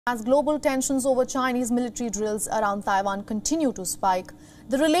As global tensions over Chinese military drills around Taiwan continue to spike,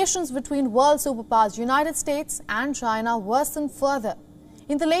 the relations between world superpowers United States and China worsen further.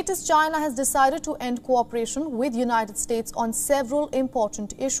 In the latest, China has decided to end cooperation with United States on several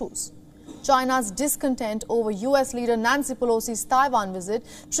important issues. China's discontent over US leader Nancy Pelosi's Taiwan visit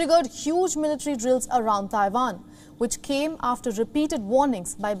triggered huge military drills around Taiwan, which came after repeated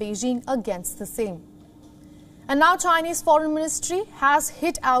warnings by Beijing against the same. And now Chinese Foreign Ministry has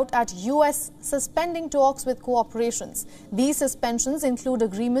hit out at US suspending talks with cooperations. These suspensions include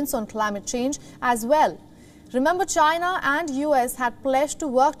agreements on climate change as well. Remember, China and US had pledged to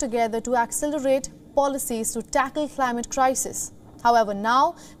work together to accelerate policies to tackle climate crisis. However,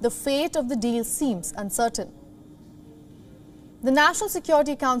 now the fate of the deal seems uncertain. The National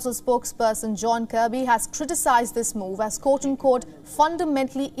Security Council spokesperson John Kirby has criticized this move as quote-unquote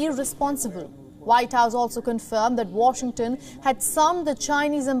fundamentally irresponsible. White House also confirmed that Washington had summoned the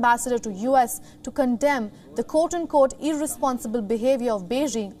Chinese ambassador to US to condemn the quote-unquote irresponsible behavior of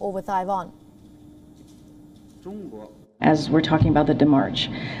Beijing over Taiwan. As we're talking about the demarche.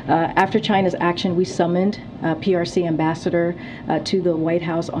 After China's action, we summoned PRC ambassador to the White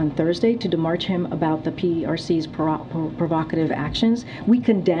House on Thursday to demarche him about the PRC's provocative actions. We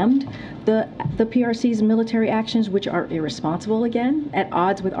condemned the PRC's military actions, which are irresponsible, again, at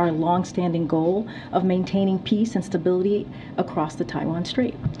odds with our long-standing goal of maintaining peace and stability across the Taiwan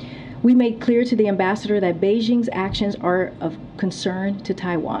Strait. We made clear to the ambassador that Beijing's actions are of concern to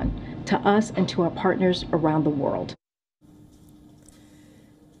Taiwan, to us, and to our partners around the world.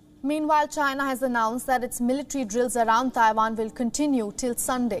 Meanwhile, China has announced that its military drills around Taiwan will continue till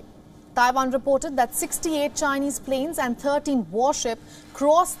Sunday. Taiwan reported that 68 Chinese planes and 13 warships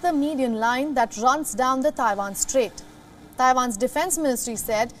crossed the median line that runs down the Taiwan Strait. Taiwan's defense ministry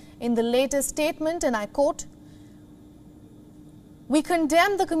said in the latest statement, and I quote, "We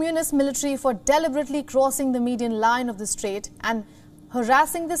condemn the communist military for deliberately crossing the median line of the strait and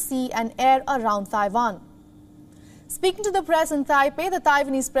harassing the sea and air around Taiwan." Speaking to the press in Taipei, the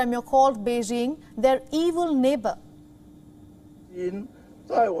Taiwanese premier called Beijing their evil neighbor.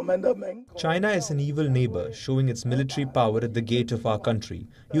 China is an evil neighbor, showing its military power at the gate of our country,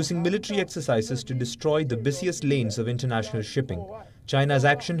 using military exercises to destroy the busiest lanes of international shipping. China's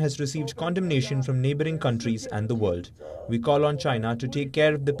action has received condemnation from neighboring countries and the world. We call on China to take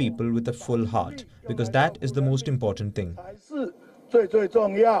care of the people with a full heart, because that is the most important thing.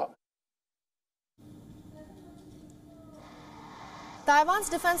 Taiwan's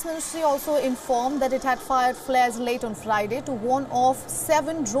defense ministry also informed that it had fired flares late on Friday to warn off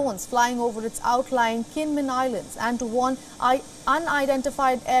 7 drones flying over its outlying Kinmen Islands and to warn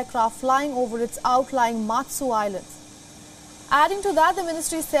unidentified aircraft flying over its outlying Matsu Islands. Adding to that, the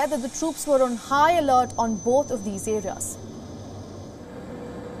ministry said that the troops were on high alert on both of these areas.